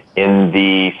is in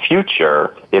the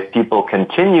future, if people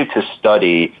continue to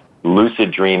study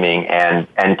lucid dreaming and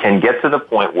can get to the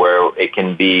point where it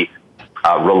can be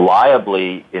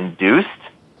reliably induced,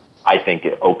 I think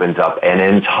it opens up an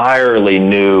entirely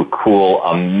new, cool,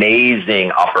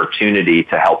 amazing opportunity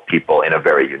to help people in a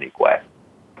very unique way.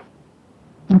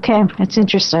 Okay, that's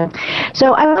interesting.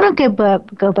 So I want to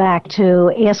go back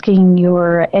to asking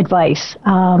your advice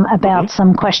about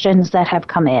some questions that have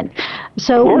come in.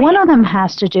 So one of them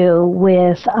has to do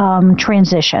with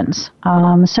transitions.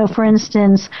 So for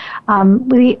instance,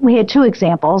 we had two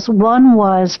examples. One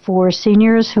was for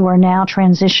seniors who are now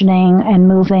transitioning and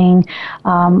moving,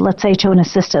 let's say, to an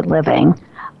assisted living.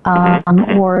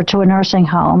 Or to a nursing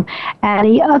home. And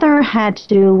the other had to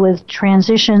do with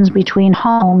transitions between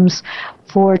homes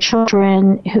for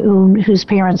children whose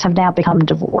parents have now become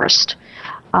divorced.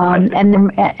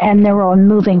 And they're all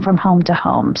moving from home to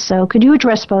home. So could you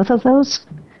address both of those?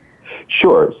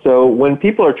 Sure. So when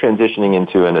people are transitioning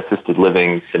into an assisted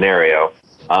living scenario,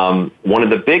 one of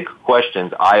the big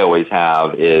questions I always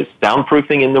have is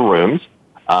soundproofing in the rooms,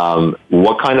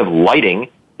 what kind of lighting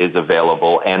is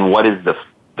available, and what is the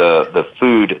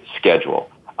food schedule.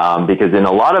 Because in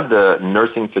a lot of the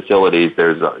nursing facilities,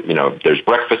 there's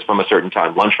breakfast from a certain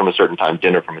time, lunch from a certain time,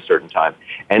 dinner from a certain time.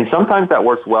 And sometimes that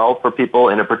works well for people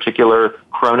in a particular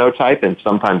chronotype, and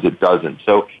sometimes it doesn't.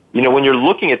 So, when you're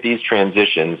looking at these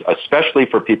transitions, especially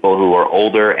for people who are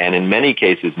older and in many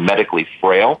cases medically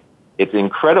frail, it's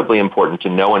incredibly important to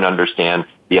know and understand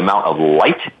the amount of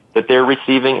light that they're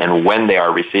receiving and when they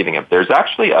are receiving it. There's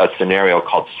actually a scenario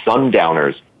called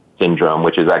sundowners syndrome,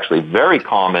 which is actually very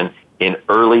common in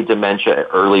early dementia,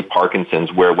 early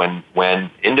Parkinson's, where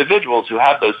when individuals who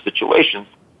have those situations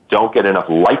don't get enough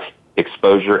light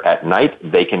exposure at night,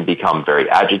 they can become very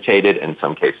agitated, in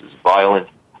some cases violent.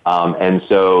 And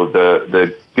so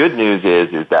the good news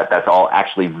is that that's all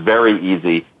actually very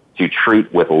easy to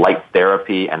treat with light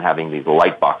therapy and having these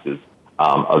light boxes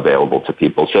available to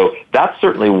people. So that's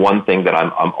certainly one thing that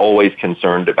I'm always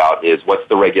concerned about is what's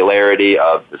the regularity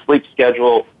of the sleep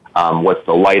schedule, what's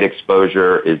the light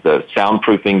exposure, is the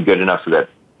soundproofing good enough so that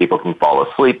people can fall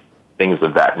asleep, things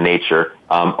of that nature.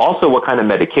 Also, what kind of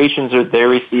medications are they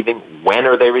receiving, when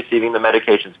are they receiving the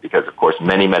medications, because, of course,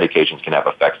 many medications can have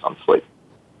effects on sleep.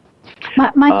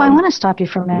 Michael, I want to stop you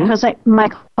for a minute because I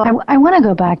want to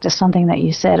go back to something that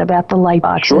you said about the light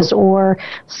boxes or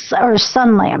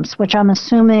sun lamps, which I'm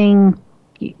assuming,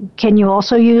 can you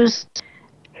also use?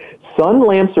 Sun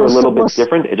lamps are a little bit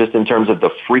different, just in terms of the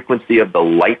frequency of the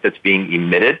light that's being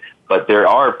emitted, but there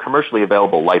are commercially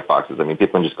available light boxes. I mean,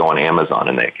 people can just go on Amazon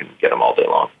and they can get them all day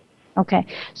long. Okay.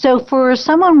 So for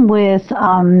someone with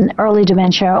early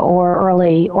dementia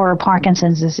or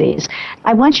Parkinson's disease,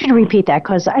 I want you to repeat that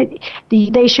because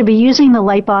they should be using the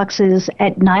light boxes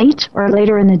at night or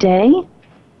later in the day?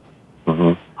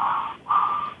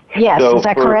 Mm-hmm. Yes, so is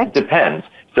that correct? Depends.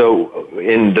 So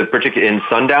in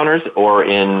sundowners or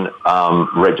in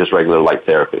just regular light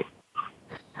therapy?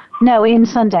 No, in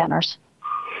sundowners.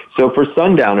 So for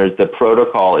sundowners, the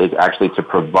protocol is actually to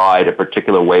provide a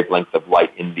particular wavelength of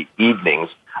light in the evenings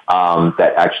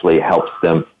that actually helps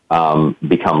them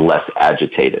become less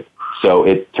agitated. So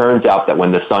it turns out that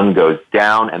when the sun goes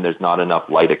down and there's not enough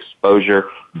light exposure,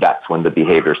 that's when the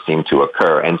behaviors seem to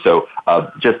occur. And so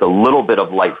just a little bit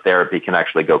of light therapy can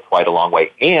actually go quite a long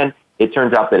way. And it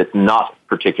turns out that it's not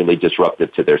particularly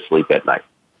disruptive to their sleep at night.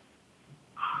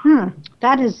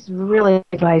 That is really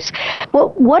advice. Well,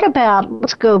 what about,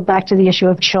 let's go back to the issue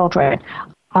of children.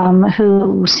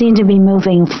 who seem to be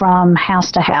moving from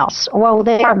house to house. Well,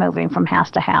 they are moving from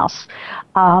house to house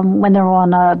when they're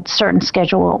on a certain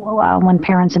schedule when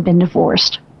parents have been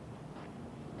divorced.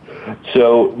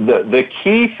 So the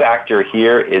key factor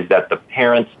here is that the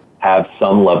parents have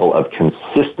some level of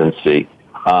consistency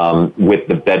with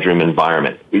the bedroom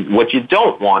environment. What you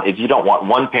don't want is you don't want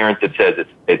one parent that says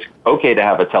it's okay to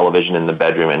have a television in the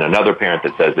bedroom and another parent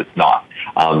that says it's not.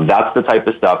 That's the type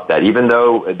of stuff that even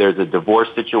though there's a divorce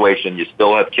situation, you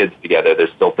still have kids together,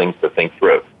 there's still things to think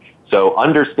through. So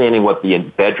understanding what the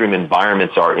bedroom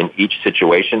environments are in each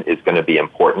situation is going to be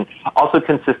important. Also,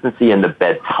 consistency in the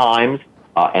bed times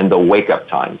and the wake-up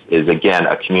times is, again,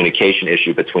 a communication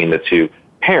issue between the two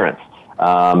parents.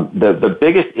 The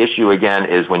biggest issue, again,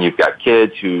 is when you've got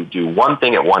kids who do one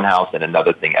thing at one house and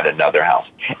another thing at another house.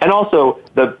 And also,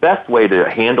 the best way to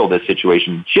handle this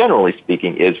situation, generally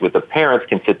speaking, is with the parents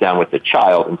can sit down with the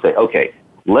child and say, okay,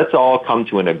 let's all come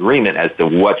to an agreement as to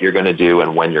what you're going to do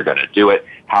and when you're going to do it,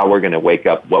 how we're going to wake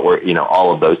up, what we're,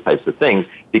 all of those types of things,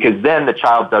 because then the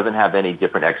child doesn't have any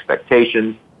different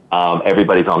expectations.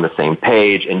 Everybody's on the same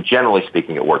page, and generally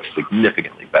speaking, it works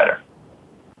significantly better.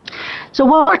 So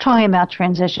while we're talking about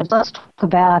transitions, let's talk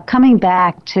about coming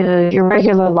back to your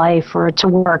regular life or to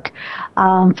work,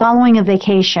 following a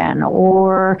vacation,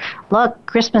 or look,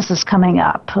 Christmas is coming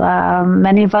up.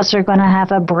 Many of us are going to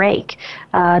have a break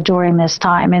during this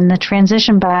time, and the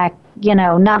transition back,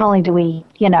 not only do we,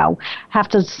 have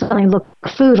to suddenly look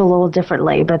at food a little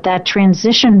differently, but that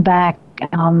transition back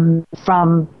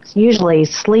from usually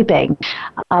sleeping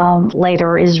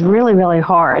later is really, really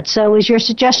hard. So is your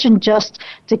suggestion just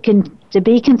to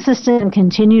be consistent and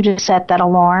continue to set that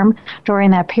alarm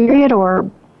during that period? Or,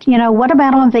 what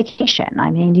about on vacation? I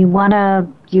mean, you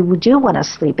do want to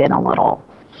sleep in a little.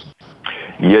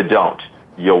 You don't.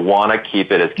 You'll want to keep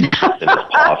it as consistent as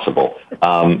possible.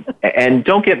 And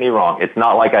don't get me wrong, it's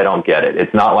not like I don't get it.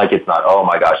 It's not like it's not, oh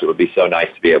my gosh, it would be so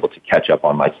nice to be able to catch up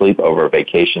on my sleep over a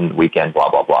vacation, weekend, blah,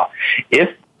 blah, blah. If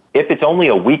it's only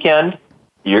a weekend,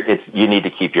 you need to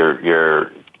keep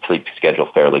your sleep schedule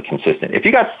fairly consistent. If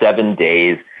you got 7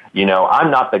 days,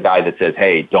 I'm not the guy that says,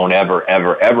 hey, don't ever,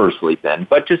 ever, ever sleep in,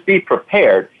 but just be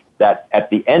prepared that at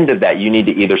the end of that, you need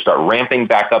to either start ramping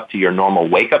back up to your normal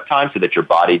wake-up time so that your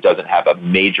body doesn't have a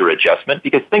major adjustment.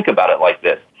 Because think about it like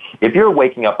this. If you're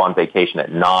waking up on vacation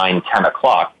at 9, 10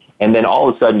 o'clock, and then all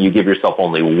of a sudden you give yourself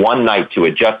only one night to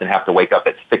adjust and have to wake up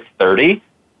at 6:30,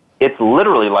 it's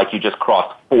literally like you just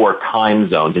crossed 4 time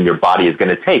zones, and your body is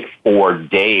going to take 4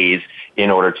 days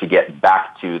in order to get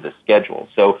back to the schedule.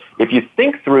 So if you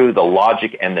think through the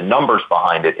logic and the numbers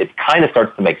behind it, it kind of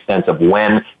starts to make sense of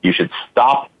when you should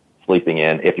stop sleeping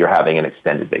in if you're having an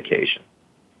extended vacation.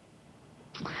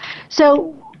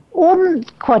 So on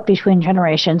Caught Between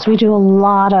Generations, we do a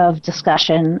lot of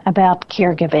discussion about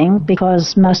caregiving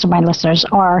because most of my listeners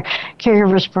are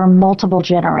caregivers for multiple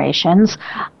generations.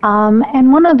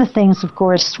 And one of the things, of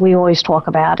course, we always talk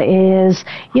about is,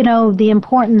 the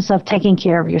importance of taking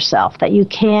care of yourself, that you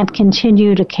can't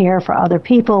continue to care for other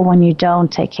people when you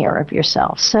don't take care of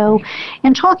yourself. So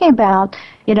in talking about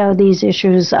these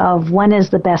issues of when is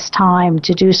the best time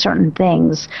to do certain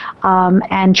things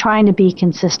and trying to be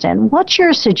consistent, what's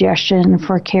your suggestion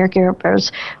for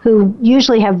caregivers who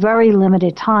usually have very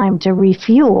limited time to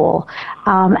refuel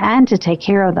and to take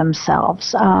care of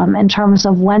themselves in terms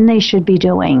of when they should be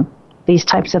doing these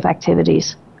types of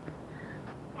activities?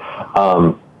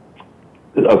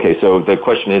 Okay, so the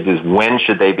question is when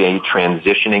should they be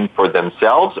transitioning for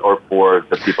themselves or for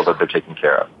the people that they're taking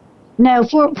care of? No,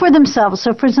 for themselves.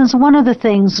 So, for instance, one of the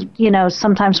things,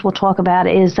 sometimes we'll talk about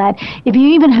is that if you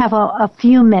even have a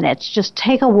few minutes, just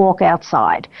take a walk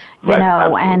outside,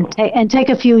 and take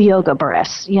a few yoga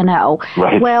breaths,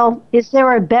 Right. Well, is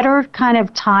there a better kind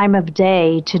of time of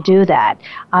day to do that?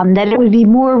 That it would be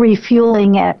more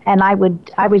refueling, and I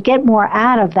would get more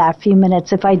out of that few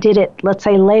minutes if I did it, let's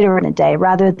say, later in the day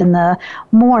rather than the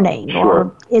morning. Sure.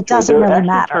 Or it doesn't really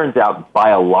matter. It turns out,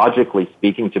 biologically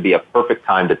speaking, to be a perfect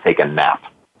time to take a nap.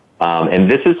 And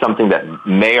this is something that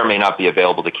may or may not be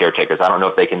available to caretakers. I don't know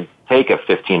if they can take a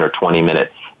 15 or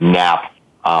 20-minute nap,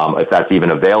 if that's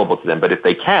even available to them. But if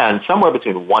they can, somewhere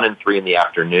between 1 and 3 in the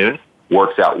afternoon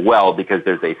works out well because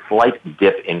there's a slight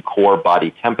dip in core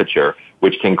body temperature,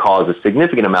 which can cause a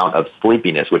significant amount of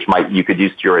sleepiness, which you could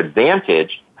use to your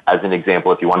advantage as an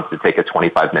example if you wanted to take a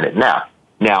 25-minute nap.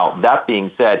 Now, that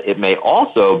being said, it may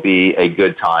also be a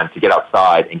good time to get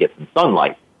outside and get some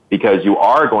sunlight because you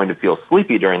are going to feel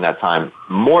sleepy during that time,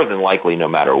 more than likely no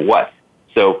matter what.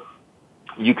 So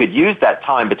you could use that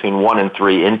time between 1 and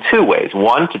 3 in 2 ways.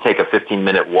 One, to take a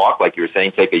 15-minute walk, like you were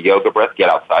saying, take a yoga breath, get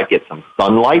outside, get some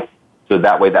sunlight so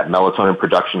that way that melatonin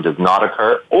production does not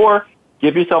occur, or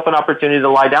give yourself an opportunity to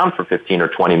lie down for 15 or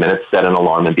 20 minutes, set an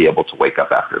alarm, and be able to wake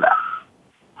up after that.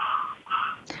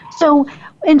 So,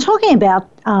 in talking about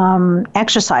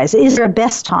exercise, is there a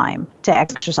best time to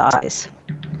exercise?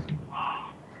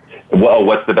 Well,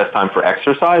 what's the best time for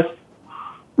exercise?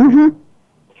 Mm-hmm.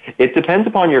 It depends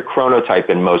upon your chronotype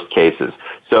in most cases.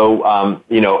 So,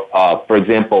 for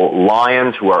example,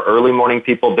 lions who are early morning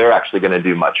people, they're actually going to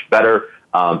do much better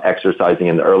exercising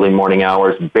in the early morning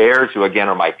hours. Bears, who again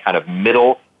are my kind of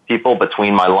middle people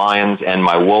between my lions and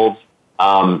my wolves,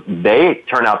 they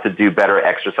turn out to do better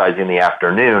exercising in the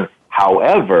afternoon.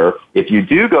 However, if you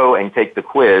do go and take the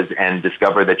quiz and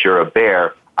discover that you're a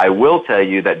bear, I will tell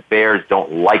you that bears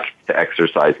don't like to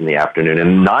exercise in the afternoon,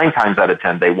 and 9 times out of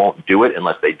 10, they won't do it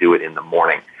unless they do it in the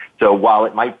morning. So while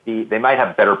it might be, they might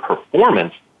have better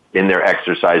performance in their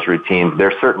exercise routines,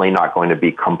 they're certainly not going to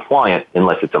be compliant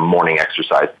unless it's a morning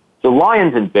exercise. So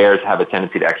lions and bears have a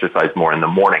tendency to exercise more in the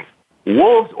morning.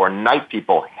 Wolves or night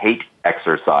people hate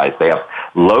exercise. They have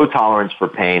low tolerance for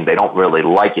pain. They don't really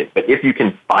like it. But if you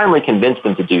can finally convince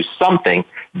them to do something,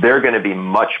 they're going to be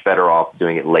much better off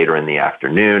doing it later in the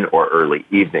afternoon or early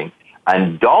evening.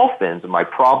 And dolphins, my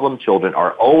problem children,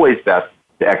 are always best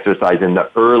to exercise in the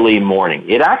early morning.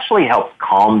 It actually helps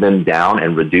calm them down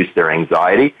and reduce their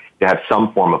anxiety to have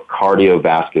some form of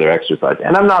cardiovascular exercise.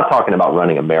 And I'm not talking about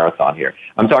running a marathon here.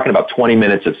 I'm talking about 20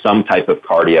 minutes of some type of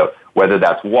cardio, whether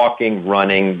that's walking,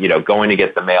 running, going to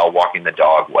get the mail, walking the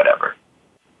dog, whatever.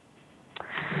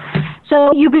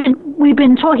 So we've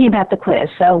been talking about the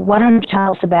quiz. So why don't you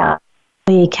tell us about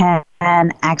how we can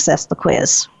access the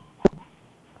quiz?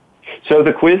 So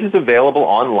the quiz is available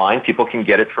online. People can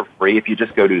get it for free if you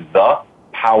just go to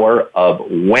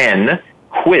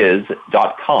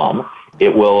thepowerofwhenquiz.com.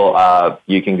 It will,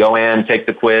 you can go in, take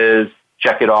the quiz,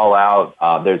 check it all out.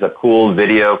 There's a cool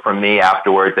video from me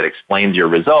afterwards that explains your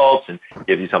results and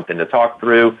gives you something to talk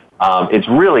through. It's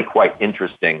really quite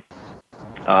interesting.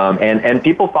 And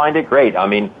people find it great. I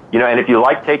mean, and if you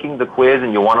like taking the quiz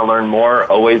and you want to learn more,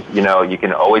 always, you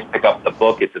can always pick up the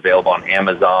book. It's available on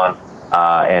Amazon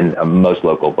and most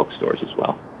local bookstores as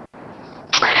well.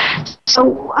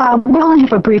 So we only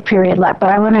have a brief period left, but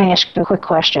I want to ask you a quick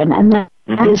question, and that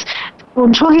is,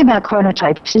 when talking about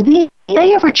chronotypes, do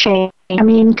they ever change? I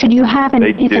mean, could you have an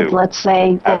infant, let's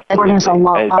say, that is a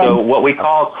long... So what we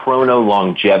call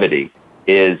chronolongevity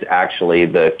is actually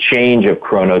the change of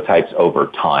chronotypes over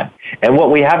time. And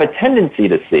what we have a tendency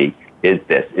to see is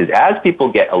as people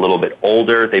get a little bit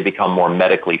older, they become more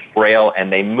medically frail,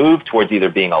 and they move towards either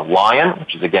being a lion,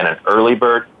 which is, again, an early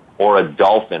bird, or a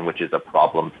dolphin, which is a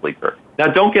problem sleeper. Now,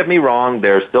 don't get me wrong.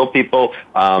 There are still people,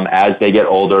 as they get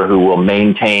older, who will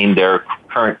maintain their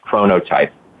current chronotype.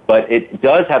 But it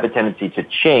does have a tendency to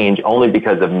change only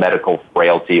because of medical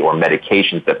frailty or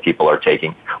medications that people are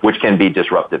taking, which can be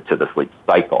disruptive to the sleep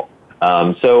cycle.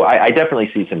 So I definitely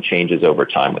see some changes over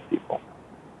time with people.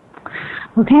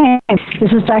 Okay,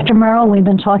 this is Dr. Merle. We've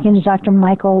been talking to Dr.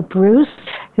 Michael Breus,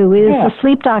 who is a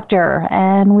sleep doctor,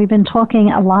 and we've been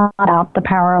talking a lot about The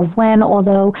Power of When,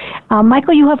 although,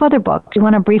 Michael, you have other books. Do you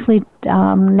want to briefly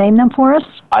name them for us?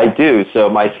 I do. So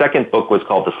my second book was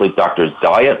called The Sleep Doctor's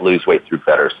Diet, Lose Weight Through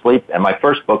Better Sleep, and my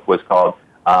first book was called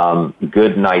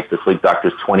Good Night, The Sleep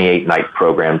Doctor's 28-Night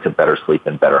Program to Better Sleep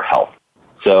and Better Health.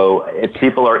 So if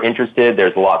people are interested,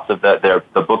 there's lots of the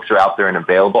books are out there and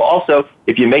available. Also,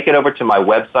 if you make it over to my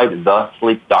website,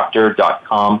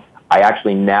 thesleepdoctor.com, I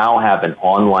actually now have an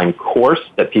online course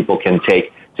that people can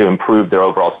take to improve their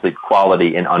overall sleep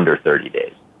quality in under 30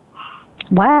 days.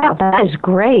 Wow, that is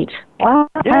great. Wow,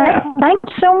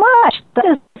 thanks so much. That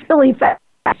is really fast.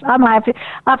 I'm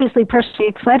obviously personally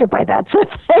excited by that, so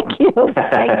thank you.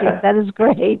 Thank you. That is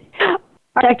great.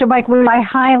 Dr. Mike, I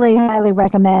highly, highly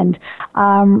recommend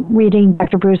reading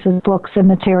Dr. Breus's books and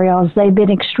materials. They've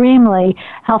been extremely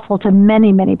helpful to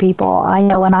many, many people. I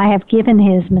know, and I have given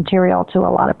his material to a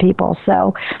lot of people.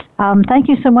 So thank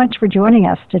you so much for joining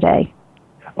us today.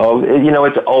 Oh,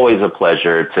 it's always a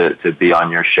pleasure to be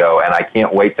on your show, and I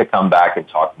can't wait to come back and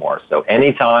talk more. So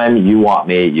anytime you want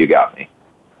me, you got me.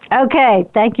 Okay,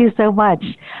 thank you so much.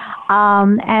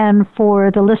 And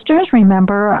for the listeners,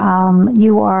 remember,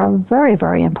 you are very,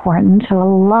 very important to a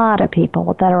lot of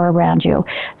people that are around you.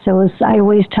 So as I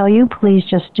always tell you, please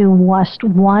just do just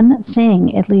one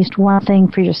thing, at least one thing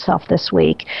for yourself this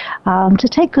week, to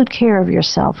take good care of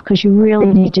yourself, because you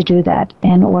really need to do that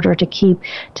in order to keep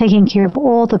taking care of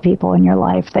all the people in your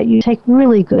life that you take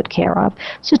really good care of.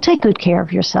 So take good care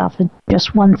of yourself and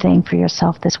just one thing for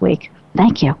yourself this week.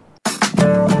 Thank you.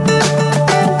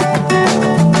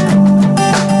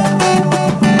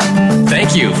 Thank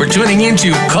thank you for tuning in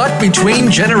to Caught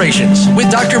Between Generations with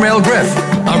Dr. Mel Griff.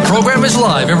 Our program is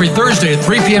live every Thursday at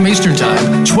 3 p.m. Eastern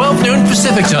Time, 12 noon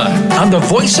Pacific Time on the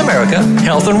Voice America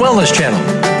Health and Wellness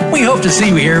Channel. We hope to see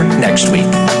you here next week.